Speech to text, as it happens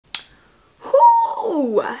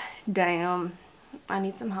Oh, damn. I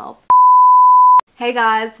need some help. Hey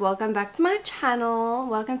guys, welcome back to my channel.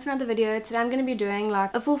 Welcome to another video. Today I'm going to be doing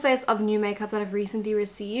like a full face of new makeup that I've recently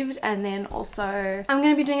received, and then also I'm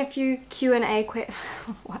going to be doing a few Q&A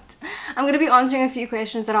what? I'm going to be answering a few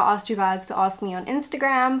questions that I asked you guys to ask me on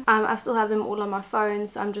Instagram. I still have them all on my phone,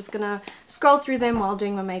 so I'm just going to scroll through them while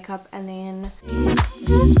doing my makeup, and then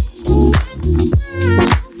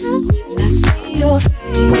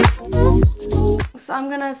so I'm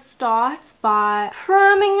gonna start by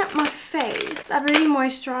priming my face. I've already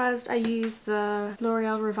moisturized. I use the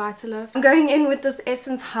L'Oreal Revitalift. I'm going in with this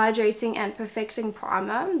Essence Hydrating and Perfecting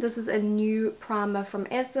Primer. This is a new primer from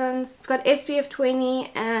Essence. It's got SPF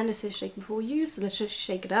 20 and it says shake before use, so let's just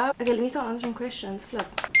shake it up. Okay, let me start answering questions. Flip.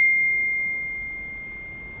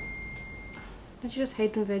 Don't you just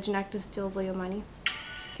hate when Virgin Active steals all your money?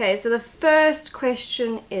 Okay, so the first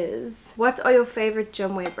question is, what are your favorite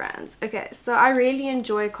gym wear brands? Okay, so I really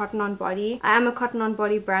enjoy Cotton On Body. I am a Cotton On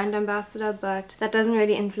Body brand ambassador, but that doesn't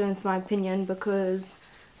really influence my opinion because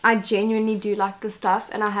I genuinely do like the stuff,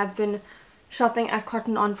 and I have been shopping at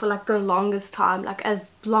Cotton On for like the longest time, like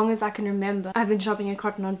as long as I can remember. I've been shopping at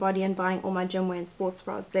Cotton On Body and buying all my gym wear and sports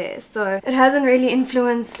bras there, so it hasn't really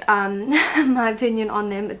influenced my opinion on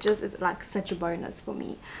them. It just is like such a bonus for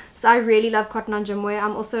me. So I really love Cotton On gym wear.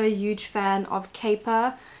 I'm also a huge fan of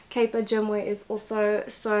Caper. Caper gym wear is also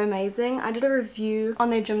so amazing. I did a review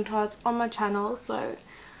on their gym tarts on my channel, so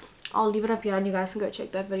I'll leave it up here and you guys can go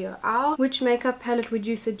check that video out. Which makeup palette would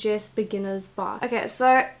you suggest beginners buy? Okay,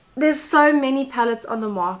 so there's so many palettes on the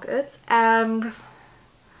market, and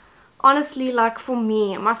honestly, like for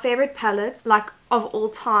me, my favorite palette like of all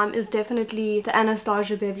time is definitely the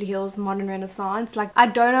Anastasia Beverly Hills Modern Renaissance. Like, I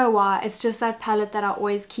don't know why, it's just that palette that I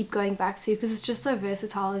always keep going back to because it's just so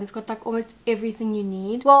versatile and it's got like almost everything you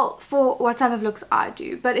need. Well, for what type of looks I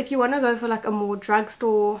do, but if you want to go for like a more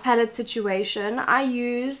drugstore palette situation, I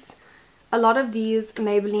use a lot of these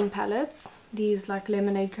Maybelline palettes. These like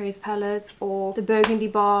Lemonade Craze palettes, or the Burgundy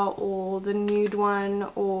Bar, or the nude one,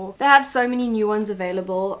 or they have so many new ones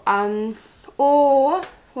available. Or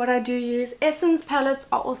what I do use, Essence palettes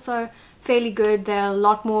are also fairly good. They're a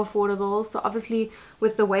lot more affordable, so obviously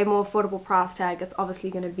with the way more affordable price tag, it's obviously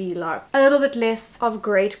going to be like a little bit less of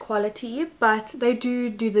great quality, but they do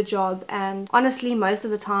the job. And honestly, most of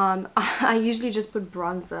the time I usually just put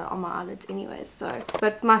bronzer on my eyelids anyways. So,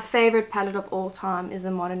 but my favorite palette of all time is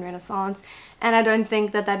the Modern Renaissance, and I don't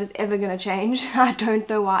think that that is ever going to change. I don't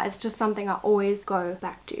know why, it's just something I always go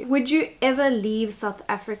back to. Would you ever leave South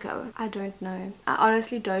Africa? I don't know. I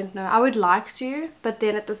honestly don't know. I would like to, but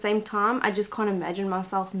then at the same time I just can't imagine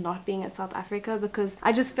myself not being in South Africa, because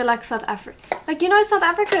I just feel like South Africa, like, you know, South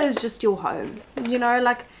Africa is just your home, you know,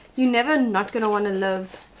 like you're never not gonna want to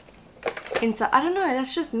live in South, I don't know,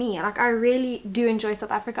 that's just me. Like, I really do enjoy South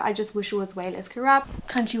Africa. I just wish it was way less corrupt.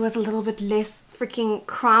 Country was a little bit less freaking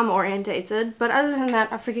crime orientated, but other than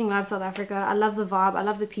that, I freaking love South Africa. I love the vibe, I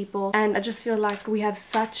love the people, and I just feel like we have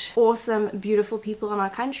such awesome, beautiful people in our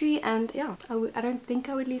country. And yeah, I don't think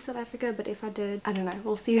I would leave South Africa, but if I did, I don't know,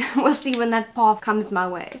 we'll see. We'll see when that path comes my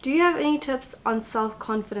way. Do you have any tips on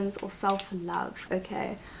self-confidence or self-love?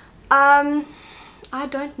 Okay, I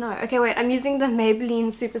don't know. Okay, wait, I'm using the Maybelline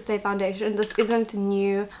Superstay foundation. This isn't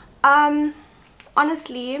new.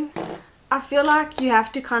 Honestly, I feel like you have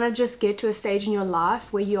to kind of just get to a stage in your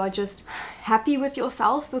life where you are just happy with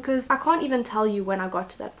yourself, because I can't even tell you when I got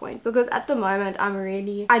to that point, because at the moment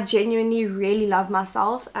I genuinely really love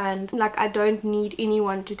myself, and like I don't need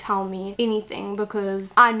anyone to tell me anything,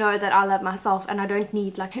 because I know that I love myself and I don't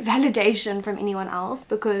need like validation from anyone else,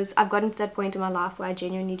 because I've gotten to that point in my life where I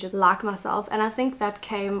genuinely just like myself. And I think that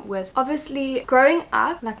came with obviously growing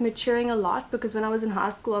up, like maturing a lot, because when I was in high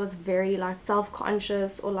school I was very like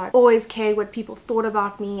self-conscious, or like always cared what people thought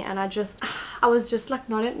about me, and I was just like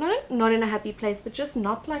not in a happy place, but just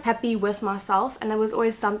not like happy with myself. And there was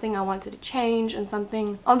always something I wanted to change, and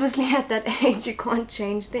something, obviously at that age you can't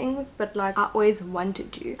change things, but like I always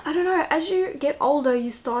wanted to. I don't know, as you get older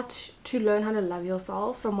you start to learn how to love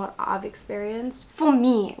yourself, from what I've experienced. For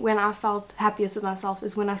me, when I felt happiest with myself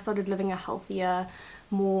is when I started living a healthier,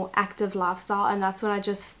 more active lifestyle, and that's when I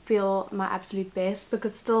just feel my absolute best.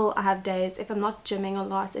 Because still I have days, if I'm not gymming a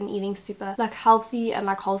lot and eating super like healthy and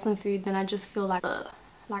like wholesome food, then I just feel like ugh.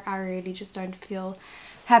 Like I really just don't feel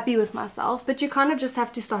happy with myself. But you kind of just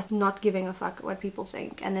have to start not giving a fuck what people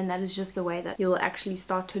think, and then that is just the way that you'll actually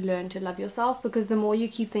start to learn to love yourself. Because the more you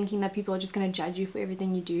keep thinking that people are just going to judge you for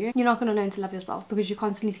everything you do, you're not going to learn to love yourself, because you're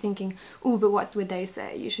constantly thinking, oh, but what would they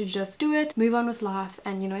say? You should just do it, move on with life,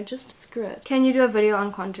 and you know, just screw it. Can you do a video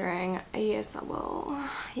on contouring? Yes, I will.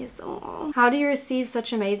 Yes, I will. How do you receive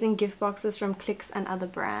such amazing gift boxes from Clicks and other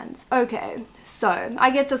brands? Okay, so I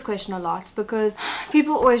get this question a lot because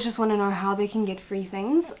people always just want to know how they can get free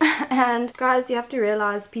things. And guys, you have to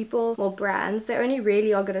realize people or brands, they only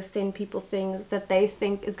really are going to send people things that they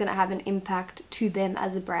think is going to have an impact to them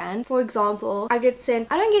as a brand. For example, I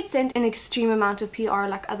don't get sent an extreme amount of PR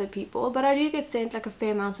like other people, but I do get sent like a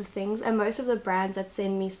fair amount of things, and most of the brands that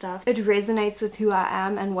send me stuff, it resonates with who I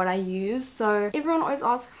am and what I use. So everyone always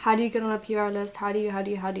asks, how do you get on a PR list? How do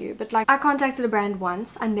you? But like, I contacted a brand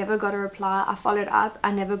once, I never got a reply. I followed up,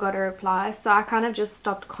 I never got a reply. So I kind of just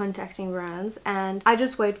stopped contacting brands, and I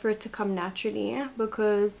just wait for it to come naturally,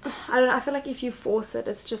 because I don't know, I feel like if you force it,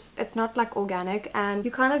 it's not like organic. And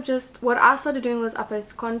you kind of just, what I started doing was I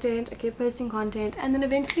post content, I kept posting content, and then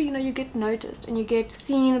eventually, you know, you get noticed and you get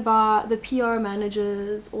seen by the PR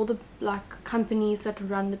managers or the like companies that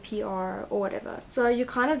run the PR or whatever. So you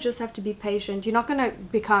kind of just have to be patient. You're not going to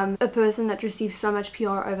become a person that receives so much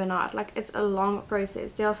PR overnight. Like, it's a long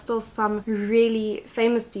process. There are still some really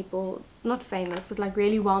famous people, not famous, but like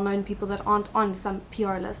really well-known people that aren't on some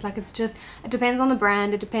PR list. Like, it's just, it depends on the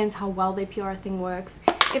brand, it depends how well their PR thing works.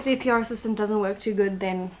 If their PR system doesn't work too good,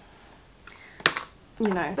 then you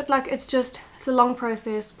know. But like, it's a long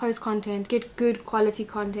process. Post content, get good quality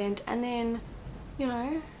content, and then, you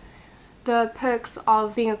know, the perks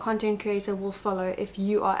of being a content creator will follow if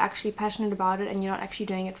you are actually passionate about it and you're not actually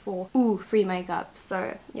doing it for free makeup.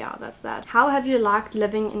 So yeah, that's that. How have you liked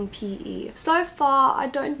living in PE? So far, I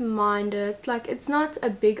don't mind it. Like, it's not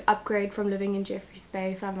a big upgrade from living in Jeffreys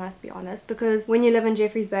Bay, if I must be honest, because when you live in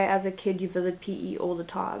Jeffreys Bay as a kid, you visit PE all the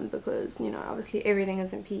time, because, you know, obviously everything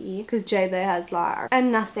is in PE, because J Bay has like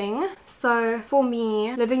and nothing. So for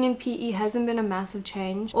me, living in PE hasn't been a massive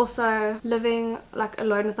change. Also, living like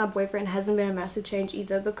alone with my boyfriend hasn't been a massive change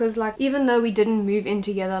either, because like, even though we didn't move in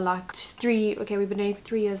together like we've been dating for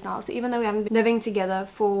 3 years now, so even though we haven't been living together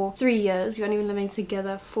for 3 years, we weren't even living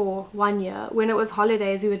together for 1 year, when it was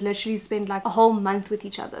holidays we would literally spend like a whole month with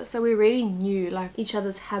each other. So we already knew like each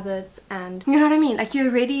other's habits, and you know what I mean, like, you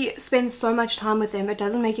already spend so much time with them. It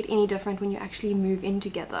doesn't make it any different when you actually move in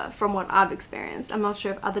together, from what I've experienced. I'm not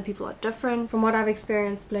sure if other people are different. From what I've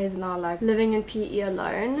experienced, Blaze and I, like, living in PE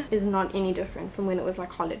alone is not any different from when it was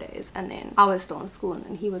like holidays, and then I was still in school, and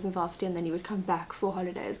then he was in varsity, and then he would come back for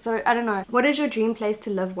holidays. So I don't know. What is your dream place to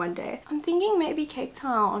live one day? I'm thinking maybe Cape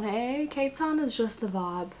Town. Hey, Cape Town is just the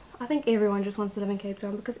vibe. I think everyone just wants to live in Cape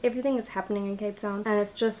Town because everything is happening in Cape Town, and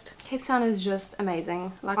it's just, Cape Town is just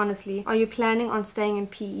amazing. Like, honestly. Are you planning on staying in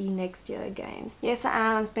PE next year again? Yes, I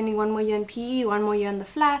am. I'm spending 1 more year in PE, 1 more year in the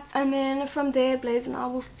flats, and then from there, Blaze and I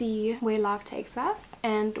will see where life takes us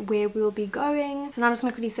and where we'll be going. So now I'm just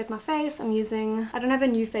gonna quickly set my face. I don't have a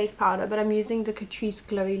new face powder, but I'm using the Catrice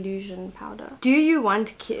Glow Illusion powder. Do you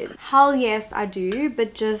want kids? Hell yes, I do,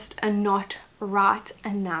 but just a not right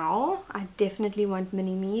and now. I definitely want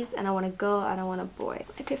mini-me's, and I want a girl and I want a boy.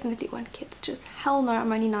 I definitely want kids, just hell no,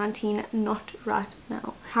 I'm only 19, not right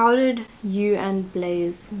now. How did you and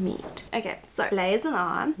Blaze meet? Okay, so Blaze and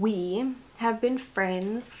I, we have been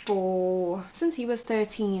friends since he was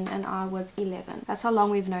 13 and I was 11. That's how long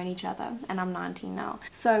we've known each other, and I'm 19 now.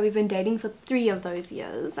 So we've been dating for 3 of those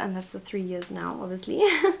years, and that's the 3 years now, obviously.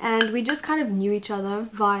 And we just kind of knew each other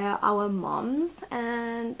via our moms,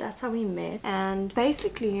 and that's how we met. And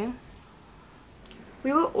basically,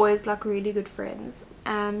 we were always like really good friends,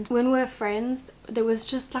 and when we're friends, there was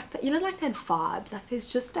just like that, you know, like that vibe, like there's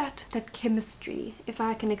just that chemistry, if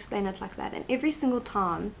I can explain it like that. And every single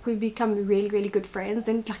time we become really, really good friends,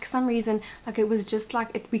 and like some reason, like it was just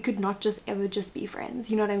like we could not just ever just be friends,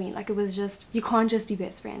 you know what I mean? Like, it was just, you can't just be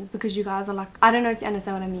best friends, because you guys are like, I don't know if you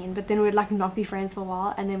understand what I mean, but then we'd like not be friends for a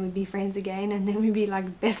while, and then we'd be friends again, and then we'd be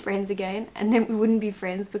like best friends again, and then we wouldn't be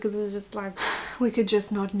friends, because it was just like we could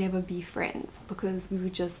just not never be friends, because we were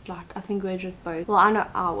just like, I think we were just both, well, I know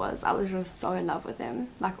I was just so in love with him,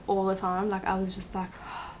 like all the time. Like, I was just like,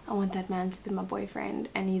 I want that man to be my boyfriend,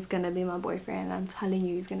 and he's gonna be my boyfriend. I'm telling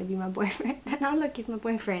you, he's gonna be my boyfriend. And now look, he's my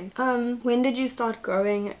boyfriend. When did you start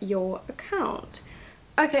growing your account?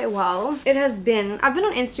 Okay, well, I've been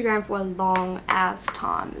on Instagram for a long ass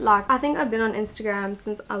time. Like, I think I've been on Instagram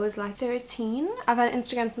since I was like 13. I've had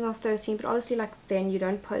Instagram since I was 13, but obviously like then you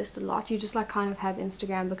don't post a lot. You just like kind of have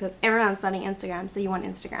Instagram because everyone's starting Instagram, so you want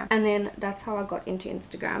Instagram. And then that's how I got into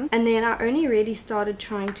Instagram. And then I only really started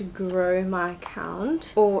trying to grow my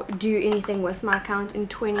account or do anything with my account in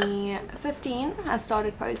 2015. I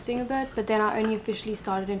started posting a bit, but then I only officially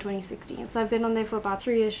started in 2016. So I've been on there for about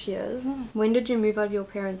 3-ish years. When did you move out of your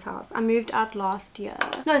parents' house? I moved out last year.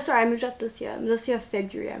 No, sorry, I moved out this year. This year,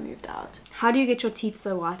 February, I moved out. How do you get your teeth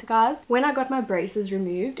so white, guys? When I got my braces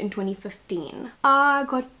removed in 2015, I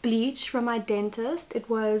got bleach from my dentist. It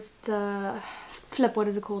was the what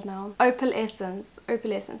is it called now? Opal Essence.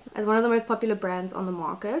 Opal Essence is one of the most popular brands on the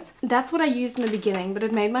market. That's what I used in the beginning, but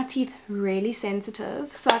it made my teeth really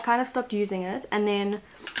sensitive, so I kind of stopped using it. And then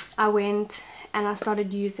I went and I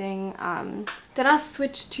started using then I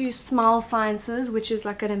switched to Smile Sciences, which is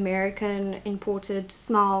like an American imported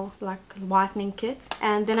smile like whitening kit,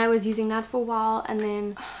 and then I was using that for a while. And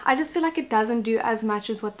then I just feel like it doesn't do as much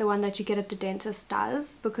as what the one that you get at the dentist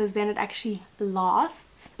does, because then it actually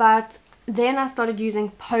lasts. But then I started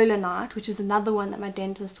using Polar Night, which is another one that my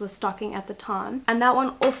dentist was stocking at the time, and that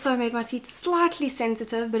one also made my teeth slightly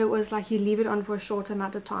sensitive, but it was like you leave it on for a short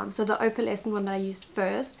amount of time. So the Opal Essence one that I used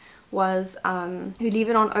first was you leave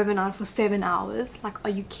it on overnight for 7 hours. Like, are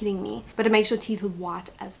you kidding me? But it makes your teeth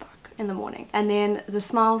white as fuck in the morning. And then the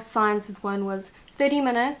Smile Sciences one was 30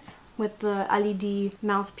 minutes with the LED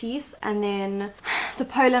mouthpiece, and then the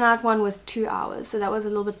Polar Night one was 2 hours, so that was a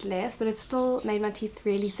little bit less, but it still made my teeth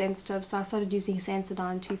really sensitive. So I started using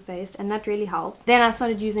Sensodyne toothpaste, and that really helped. Then I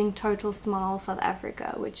started using Total Smile South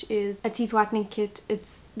Africa, which is a teeth whitening kit.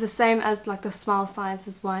 It's the same as like the Smile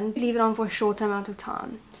Sciences one. You leave it on for a short amount of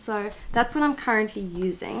time. So that's what I'm currently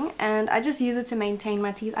using, and I just use it to maintain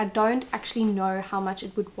my teeth. I don't actually know how much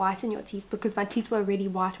it would whiten your teeth because my teeth were already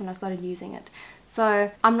white when I started using it.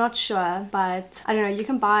 So I'm not sure, but I don't know, you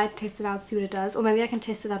can buy it, test it out, see what it does, or maybe I can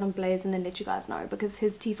test it out on Blaze and then let you guys know, because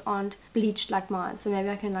his teeth aren't bleached like mine, so maybe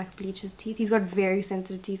I can like bleach his teeth. He's got very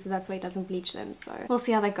sensitive teeth, so that's why he doesn't bleach them. So we'll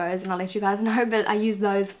see how that goes and I'll let you guys know. But I use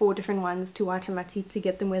those 4 different ones to whiten my teeth to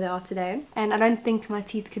get them where they are today, and I don't think my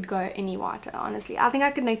teeth could go any whiter, honestly. I think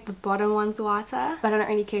I could make the bottom ones whiter, but I don't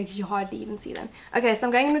really care because you hardly even see them. Okay, so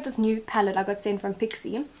I'm going in with this new palette I got sent from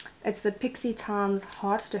Pixie. It's the Pixie Times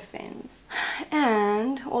Heart Defense,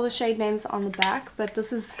 and all the shade names are on the back, but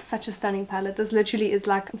this is such a stunning palette. This literally is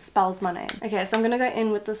like spells my name. Okay, so I'm gonna go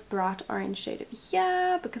in with this bright orange shade over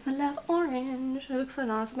here because I love orange. It looks so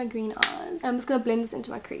nice with my green eyes. I'm just gonna blend this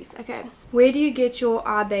into my crease. Okay, where do you get your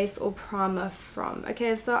eye base or primer from?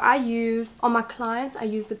 Okay, so I use, on my clients, I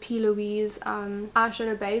use the P. Louise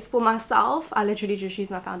eyeshadow base. For myself, I literally just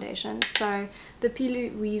use my foundation. So the P.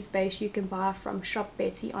 Louise base you can buy from Shop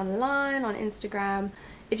Betty online on Instagram.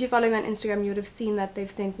 If you follow me on Instagram, you would have seen that they've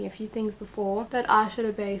sent me a few things before. That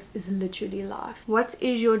eyeshadow base is literally life. What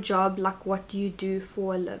is your job? Like, what do you do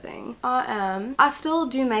for a living? I still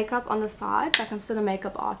do makeup on the side. Like, I'm still a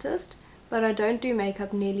makeup artist, but I don't do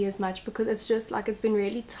makeup nearly as much because it's just like, it's been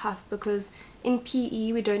really tough because in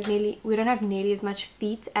PE we don't have nearly as much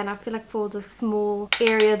feet, and I feel like for the small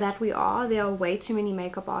area that we are, there are way too many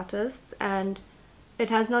makeup artists, and it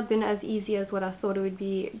has not been as easy as what I thought it would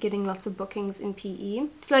be getting lots of bookings in PE.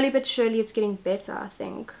 Slowly but surely it's getting better, I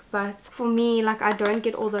think. But for me, like, I don't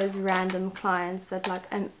get all those random clients that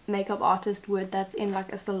like a makeup artist would that's in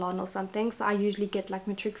like a salon or something. So I usually get like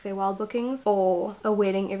matric farewell bookings or a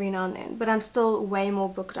wedding every now and then. But I'm still way more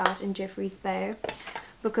booked out in Jeffreys Bay,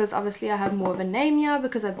 because obviously I have more of a name here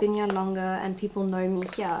because I've been here longer and people know me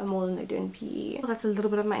here more than they do in PE. That's a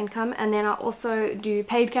little bit of my income. And then I also do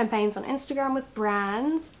paid campaigns on Instagram with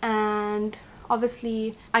brands, and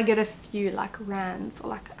obviously I get a few like rands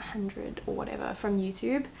or like 100 or whatever from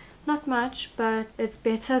YouTube. Not much, but it's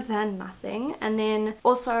better than nothing. And then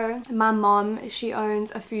also my mom, she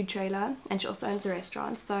owns a food trailer and she also owns a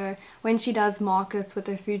restaurant. So when she does markets with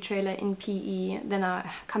her food trailer in PE, then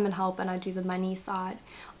I come and help and I do the money side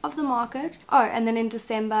of the market. Oh, and then in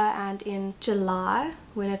December and in July,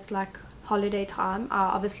 when it's like holiday time, I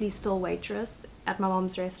obviously still waitress at my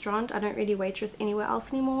mom's restaurant. I don't really waitress anywhere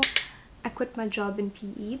else anymore. I quit my job in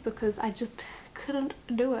PE because I just couldn't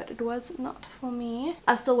do it. It was not for me.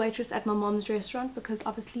 I still waitress at my mom's restaurant because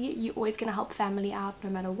obviously you're always going to help family out no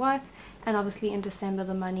matter what, and obviously in December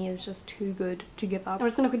the money is just too good to give up. I'm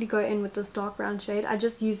just going to quickly go in with this dark brown shade. I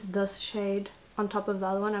just used this shade on top of the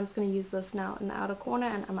other one. I'm just going to use this now in the outer corner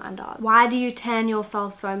and on my under eye. Why do you tan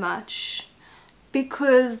yourself so much?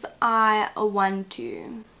 Because I want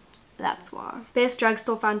to. That's why. Best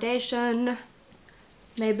drugstore foundation,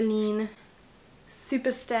 Maybelline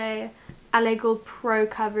Superstay Gault Pro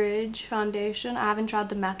Coverage foundation. I haven't tried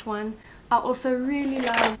the matte one. I also really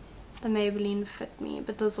love the Maybelline Fit Me,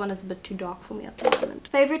 but this one is a bit too dark for me at the moment.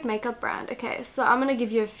 Favorite makeup brand. Okay, so I'm gonna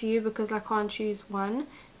give you a few because I can't choose one,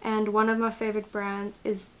 and one of my favorite brands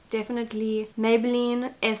is definitely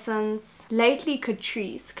Maybelline, Essence, lately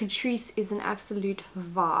Catrice. Catrice is an absolute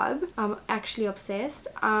vibe. I'm actually obsessed.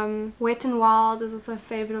 Wet n Wild is also a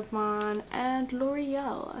favorite of mine, and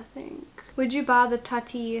L'Oreal, I think. Would you buy the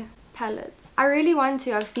Tati palettes? I really want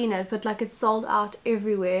to. I've seen it, but like it's sold out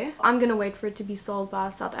everywhere. I'm gonna wait for it to be sold by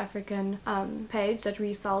a South African page that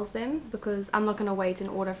resells them, because I'm not gonna wait and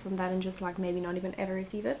order from that and just like maybe not even ever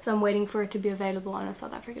receive it. So I'm waiting for it to be available on a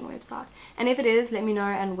South African website, and if it is, let me know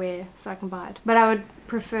and where so I can buy it. But I would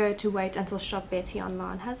prefer to wait until Shop Betty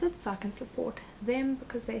online has it so I can support them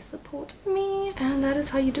because they support me. And that is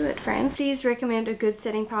how you do it, friends. Please recommend a good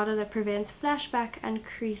setting powder that prevents flashback and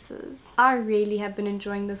creases. I really have been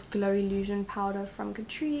enjoying this Glow Illusion powder from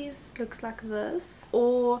Catrice. Looks like this.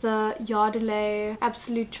 Or the Yardley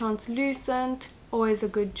Absolute Translucent. Always a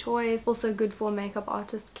good choice. Also good for a makeup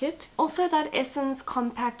artist kit. Also that Essence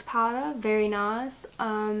Compact Powder. Very nice.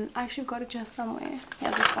 I actually got it just somewhere.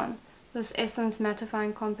 Yeah, this one. This Essence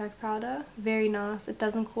Mattifying Compact Powder. Very nice. It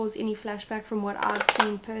doesn't cause any flashback from what I've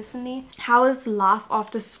seen personally. How is life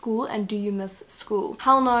after school, and do you miss school?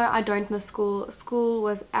 Hell no, I don't miss school. School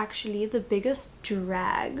was actually the biggest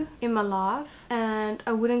drag in my life, and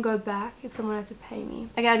I wouldn't go back if someone had to pay me.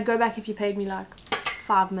 Okay, I'd go back if you paid me like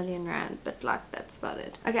 5 million rand, but like that's about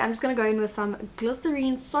it. Okay, I'm just gonna go in with some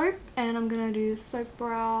glycerine soap, and I'm gonna do soap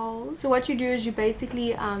brows. So what you do is you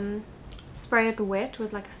basically spray it wet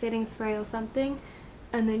with like a setting spray or something,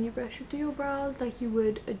 and then you brush it through your brows like you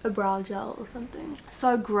would a brow gel or something.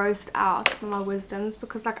 So grossed out by my wisdoms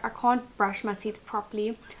because like I can't brush my teeth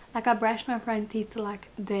properly. Like I brush my front teeth to like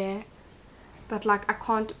there, but like I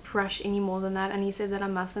can't brush any more than that, and he said that I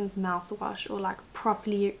mustn't mouthwash or like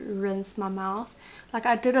properly rinse my mouth. Like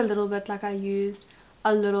I did a little bit, like I used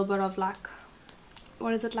a little bit of like,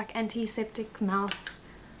 what is it, like antiseptic mouth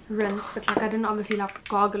rinse, but like I didn't obviously like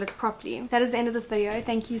gargle it properly. That is the end of this video.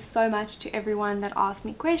 Thank you so much to everyone that asked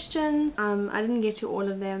me questions. I didn't get to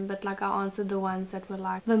all of them, but like I answered the ones that were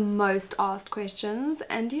like the most asked questions.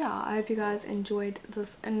 And yeah, I hope you guys enjoyed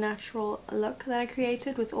this natural look that I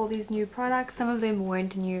created with all these new products. Some of them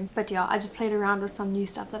weren't new, but yeah, I just played around with some new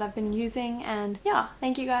stuff that I've been using. And yeah,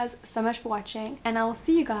 thank you guys so much for watching, and I will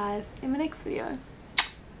see you guys in my next video.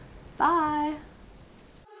 Bye.